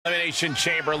Elimination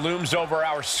Chamber looms over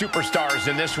our superstars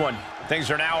in this one. Things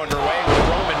are now underway with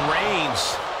Roman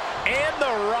Reigns and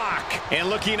The Rock. And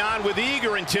looking on with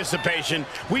eager anticipation,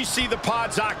 we see the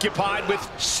pods occupied with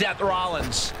Seth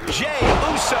Rollins, Jey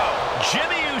Uso,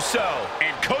 Jimmy Uso,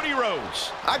 and Cody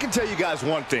Rhodes. I can tell you guys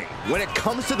one thing. When it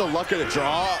comes to the luck of the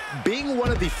draw, being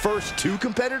one of the first two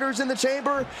competitors in the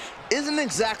chamber isn't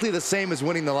exactly the same as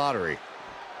winning the lottery.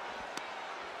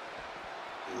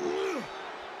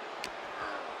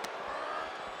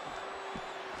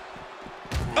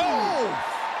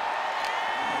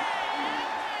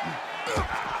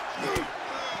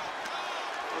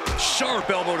 Sharp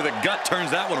elbow to the gut turns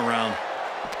that one around.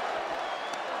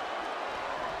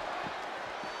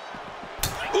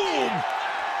 Boom!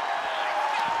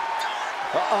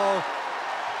 Uh-oh.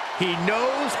 He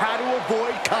knows how to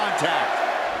avoid contact.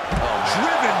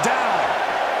 Driven down.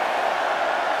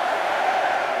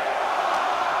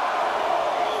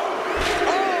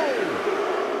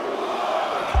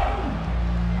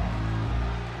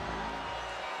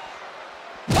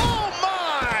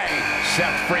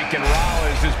 Seth freaking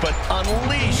Rollins is but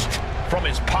unleashed from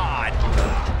his pod.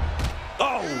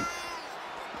 Oh!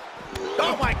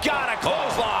 Oh my God, a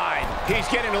clothesline! He's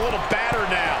getting a little battered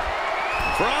now.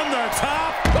 From the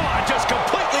top. Oh, just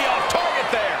completely off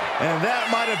target there. And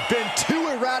that might have been too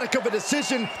erratic of a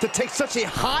decision to take such a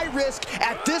high risk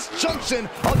at this junction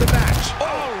of the match.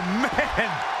 Oh, man!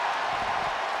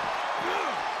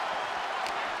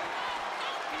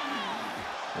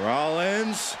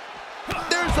 Rollins.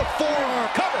 There's the forearm.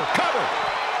 Cover.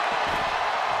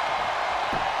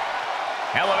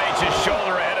 Elevates his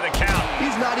shoulder ahead of the count.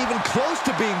 He's not even close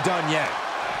to being done yet.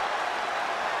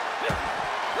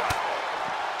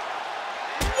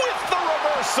 With the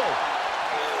reversal.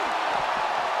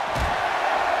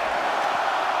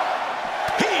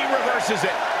 He reverses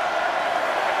it.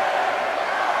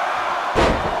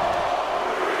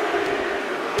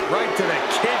 Right to the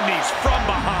kidneys from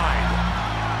behind.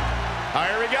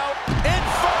 Here we go.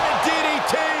 Inferno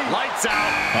DDT. Lights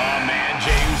out. Oh, man.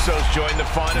 Jey Uso's joined the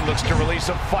fun and looks to release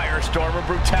a firestorm of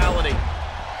brutality.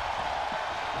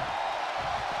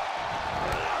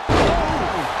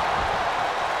 Oh.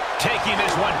 Taking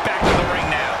this one back to the ring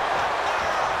now.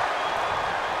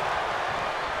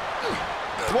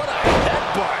 What a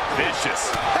headbutt.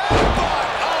 Vicious. Headbutt.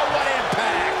 Oh, what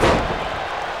impact.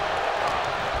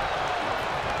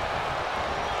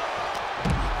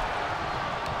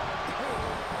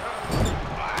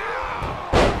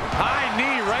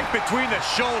 Between the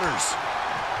shoulders.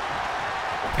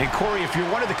 And Corey, if you're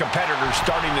one of the competitors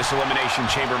starting this Elimination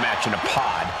Chamber match in a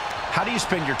pod, how do you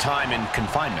spend your time in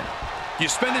confinement?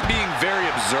 You spend it being very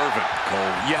observant, Cole.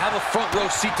 You have a front row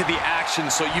seat to the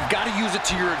action, so you've got to use it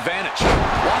to your advantage.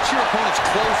 Watch your opponents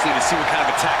closely to see what kind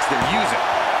of attacks they're using,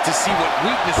 to see what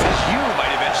weaknesses you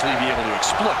might eventually be able to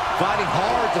exploit. Fighting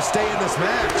hard to stay in this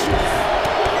match.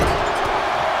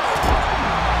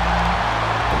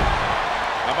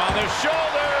 Up on the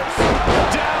shoulders.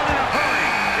 Down in a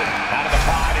hurry. Out of the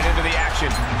pod and into the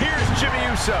action. Here's Jimmy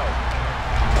Uso.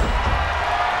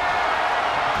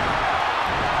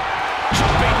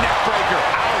 Jumping neck breaker.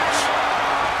 Ouch.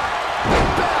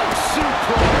 Back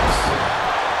suplex.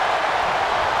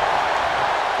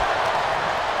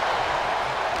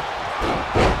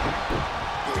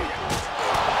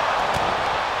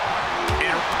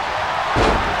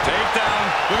 Takedown.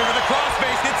 Looking for the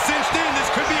crossface. It's cinched in. This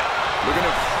could be looking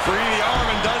to free the arm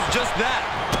and does just that.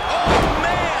 Oh,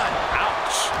 man!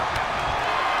 Ouch.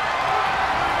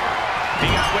 He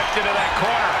got whipped into that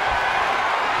corner.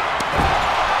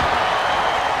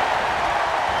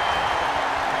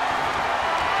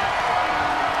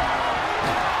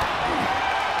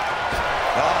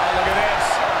 Oh, look at this.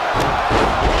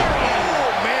 Oh,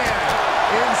 man!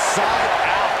 Inside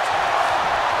out.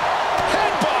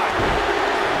 Headbutt.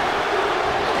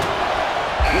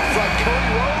 Looks like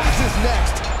Cody Rhodes is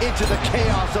next into the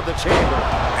chaos of the chamber.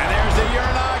 And there's the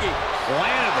Uranagi.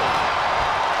 Landed him.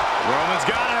 Roman's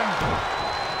got him.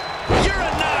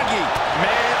 Uranagi.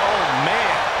 Man, oh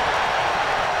man.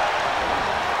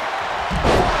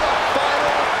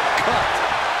 Final cut.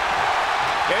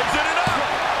 Is it enough?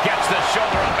 Gets the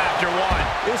shoulder up after one.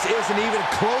 This isn't even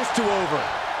close to over.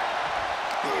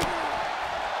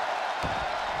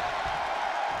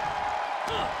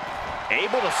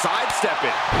 Able to sidestep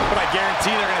it, but I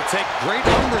guarantee they're going to take great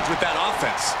umbrage with that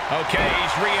offense. Okay,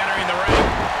 he's re-entering the ring.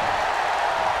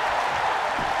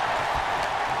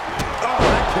 Oh,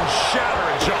 that can shatter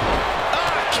a jaw.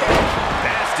 Kick.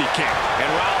 Nasty kick. And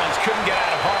Rollins couldn't get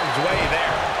out of harm's way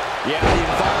there. Yeah, the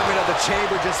environment of the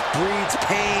chamber just breeds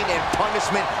pain and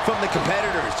punishment from the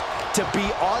competitors. to be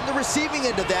on the receiving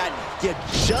end of that, you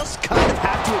just kind of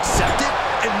have to accept it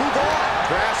and move on.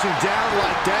 Crashing down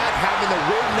like that, having the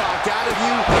ring knocked out of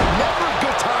you, never a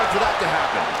good time for that to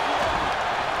happen.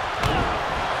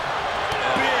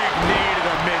 Big knee to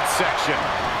the midsection.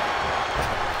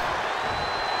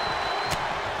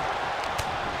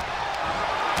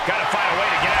 Gotta find a way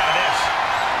to get out of this.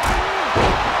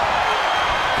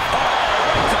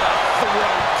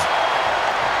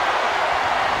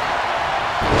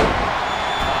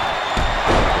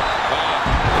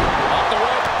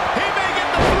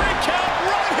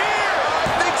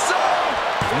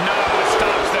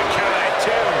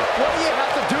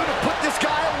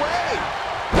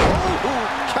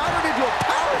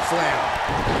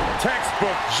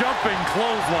 Textbook jumping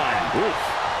clothesline. Oof.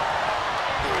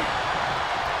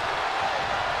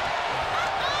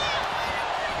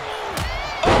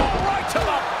 Oh, right to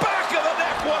the back of the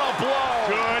neck. What a blow.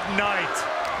 Good night.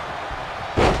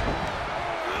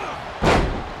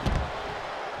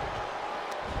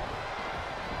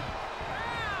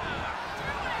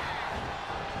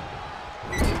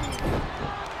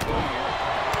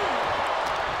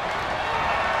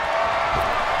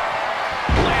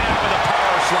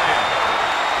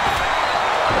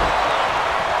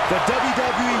 The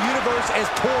WWE Universe is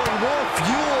pouring more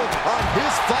fuel on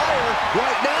his fire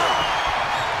right now.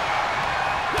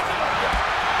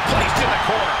 Placed in the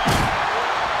corner.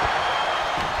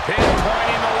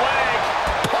 Pinpointing the leg.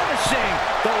 Punishing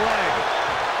the leg.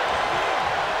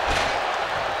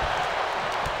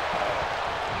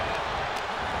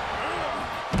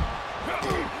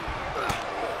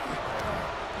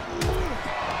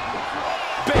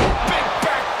 Big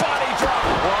back body drop.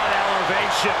 What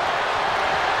elevation.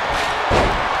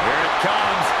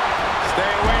 Comes. Stay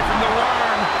away from the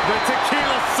worm. The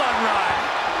tequila sunrise.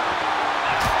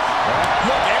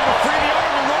 Look, able to free the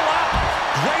arm and roll out.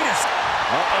 Greatest.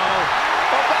 Uh-oh.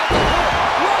 About the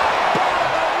rock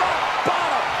bottom, rock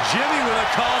bottom. Jimmy with a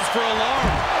cause for alarm.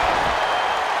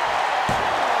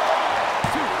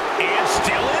 And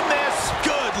still in this.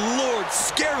 Good Lord,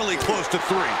 scarily close to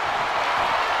 3.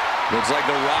 Looks like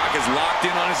The Rock is locked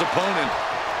in on his opponent.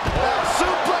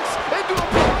 Suplex into a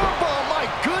powerbomb, my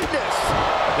goodness.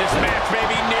 This match may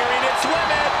be nearing its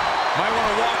limit. Might want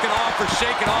to walk it off or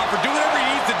shake it off or do whatever he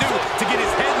needs to do to get his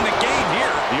head in the game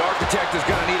here. The Architect is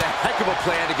going to need a heck of a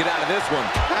plan to get out of this one.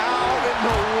 How in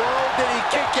the world did he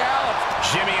kick out?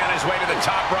 Jimmy on his way to the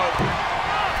top rope.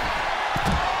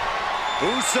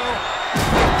 Uso.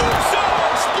 Uso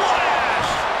splash.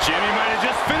 Jimmy might have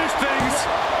just finished things.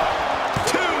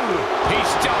 2. He's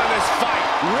still in this fight.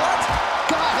 What?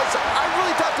 Guys, I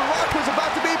really thought The Rock was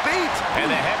about to be beat. And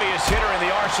the heaviest hitter in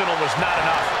the arsenal was not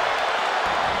enough.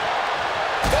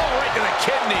 Oh, right to the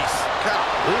kidneys.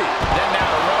 Golly. Then now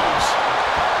to Rhodes.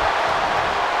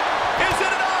 Is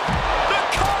it enough? The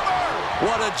cover!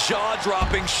 What a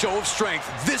jaw-dropping show of strength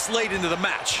this late into the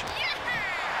match.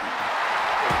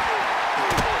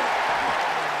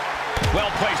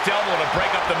 Well-placed elbow to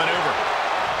break up the maneuver.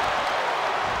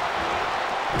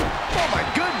 Oh, my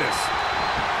goodness.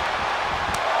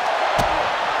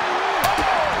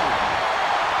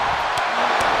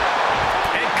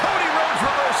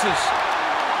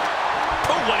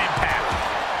 Oh, what impact.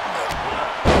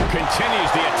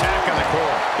 Continues the attack on the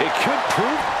core. It could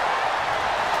prove.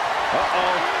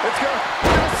 Uh-oh. It's going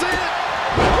to see it.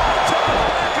 Right to the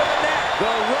back of the neck. The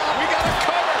Rock. We got a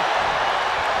cover.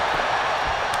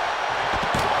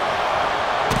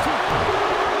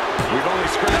 We've only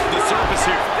scratched the surface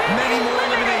here. Many more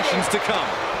eliminations to come.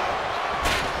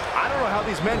 I don't know how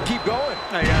these men keep going.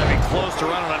 They gotta be close to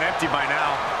running on empty by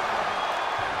now.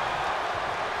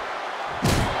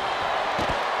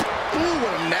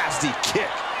 What a nasty kick.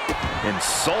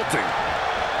 Insulting.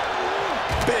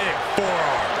 Big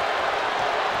forearm.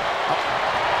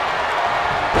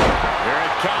 Here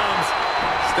it comes.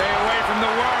 Stay away from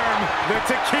the worm. The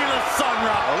tequila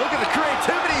sunrise. Oh, look at the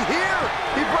creativity here.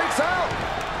 He breaks out.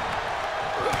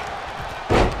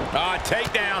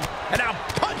 Takedown. And now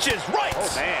punches right. Oh,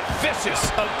 man.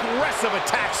 Vicious, aggressive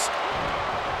attacks.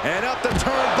 And up the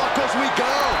turnbuckles we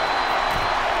go.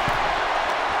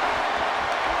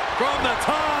 From the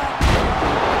top.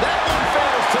 That one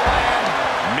fails to land.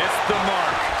 Missed the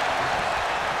mark.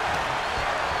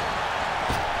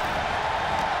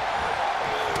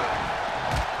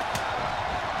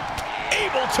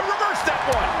 Able to reverse that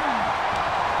one.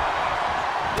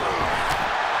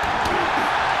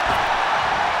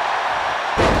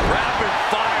 Rapid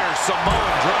fire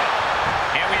Samoan drop.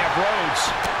 And we have Rhodes.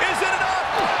 Is it enough?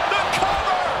 The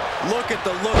cover. Look at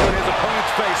the look on his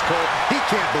opponent's face, Cole. He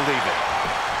can't believe it.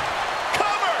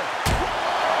 Cover.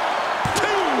 2.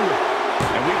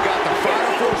 And we've got the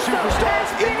final 4 superstars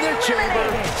Chamber.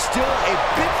 Still a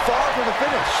bit far from the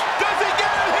finish. Does he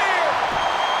get it here?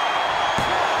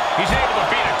 He's able to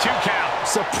beat a 2 count.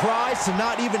 Surprised to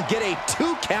not even get a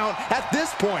 2 count at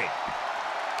this point.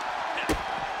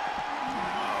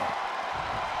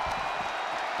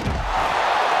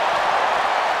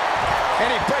 And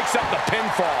he breaks up the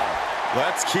pinfall.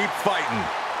 Let's keep fighting.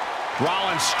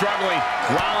 Rollins struggling.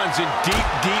 Rollins in deep,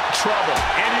 deep trouble.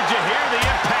 And did you hear the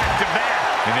impact of that?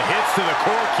 And the hits to the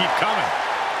core keep coming.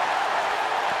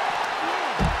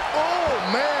 Oh,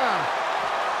 man.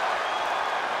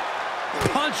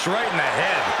 Punch right in the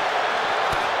head.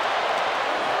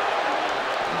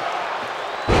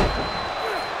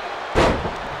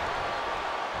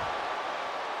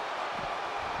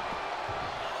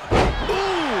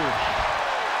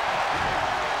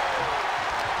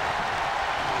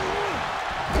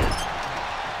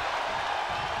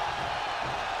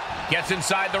 Gets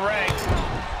inside the ring.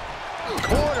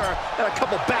 Corner and a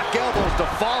couple back elbows to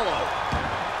follow.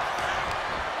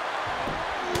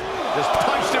 Just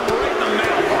punched him right in the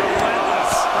mouth.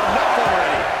 Relentless. Enough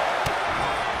already.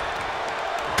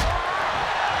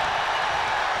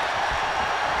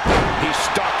 He's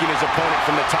stalking his opponent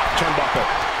from the top turnbuckle.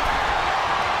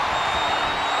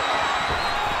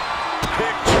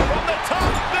 Picture from the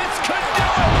top. This could do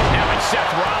it. Now it's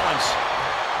Seth Rollins.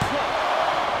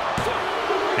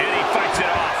 And he fights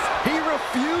it off. He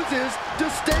refuses to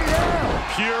stay down.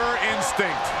 Pure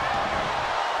instinct.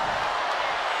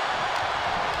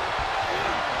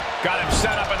 Got him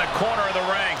set up in the corner of the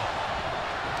ring.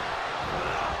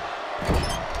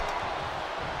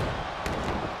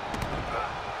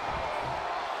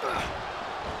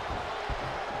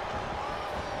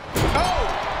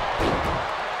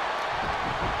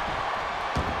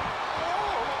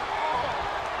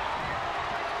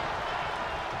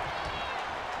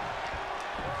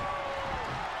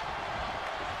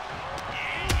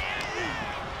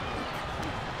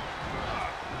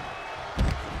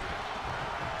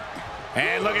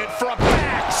 And look at it for a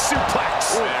back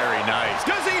suplex. Very nice.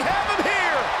 Does he have him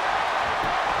here?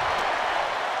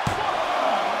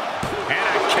 And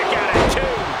a kick out at 2.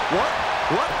 What?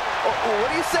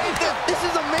 What do you say? This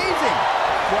is amazing.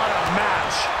 What a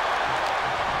match.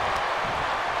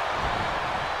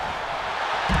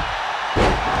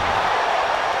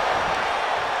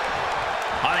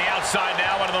 On the outside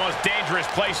now, one of the most dangerous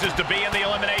places to be in the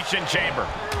Elimination Chamber.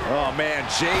 Oh, man,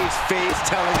 Jay's face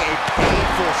telling a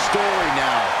painful story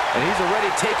now. And he's already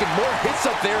taken more hits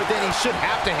up there than he should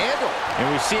have to handle.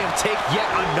 And we see him take yet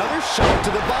another shot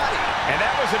to the body. And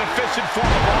that was an efficient form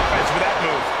of offense with that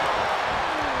move.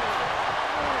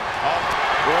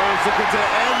 Rhodes looking to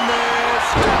end this.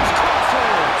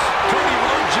 Crossroads. Cody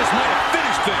Rhodes just might have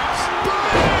finished things.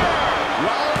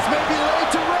 Rollins may be laid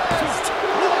to rest.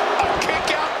 What a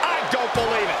kick out. I don't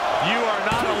believe it. You are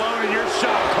not alone in your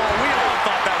shock, Cole. We all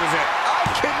thought that was it.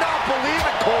 I cannot believe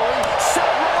it, Corey. Seth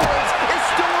Rollins is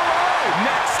still alive.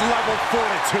 Next level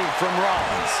fortitude from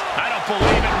Rollins. I don't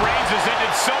believe it. Reigns has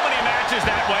ended so many matches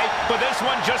that way, but this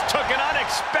one just took an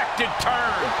unexpected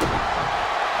turn.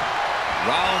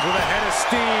 Rollins with a head of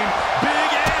steam. Big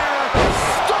air.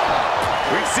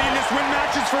 Stop. We've seen this win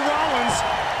matches for Rollins.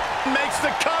 Makes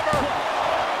the cover.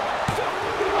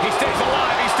 He stays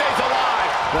alive. He stays alive.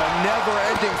 The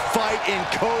never-ending fight in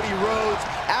Cody Rhodes,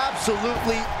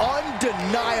 absolutely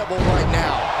undeniable right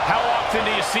now. How often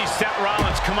do you see Seth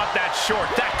Rollins come up that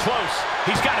short, that close?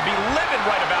 He's got to be livid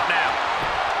right about now.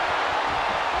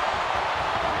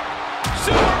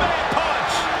 Superman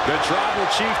punch! The Tribal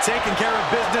Chief taking care of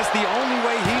business the only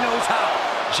way he knows how.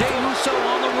 Jey Uso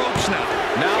on the ropes now.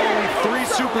 Now only 3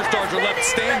 superstars are left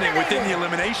standing within the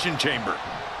Elimination Chamber.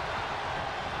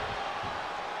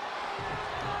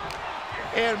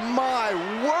 And my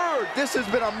word, this has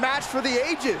been a match for the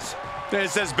ages.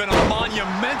 This has been a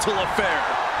monumental affair.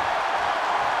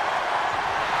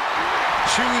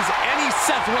 Choose any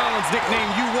Seth Rollins nickname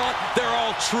you want, they're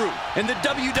all true. And the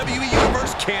WWE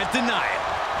Universe can't deny it.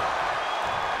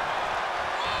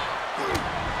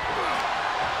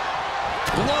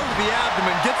 Blow to the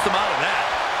abdomen gets them out of that.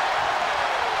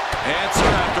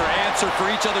 Answer after answer for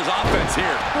each other's offense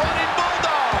here. Running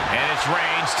Bulldog! And it's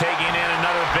Reigns taking in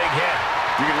another big hit.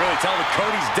 You can really tell that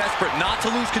Cody's desperate not to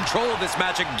lose control of this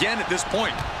match again at this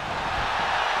point.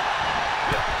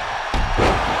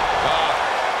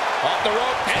 Off the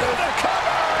rope. And the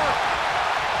cover!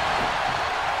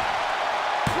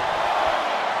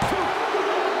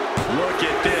 Look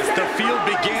at this. The field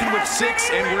began with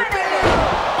 6 and we're...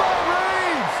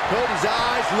 Cody's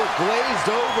eyes look glazed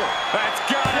over. That's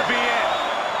gotta be it.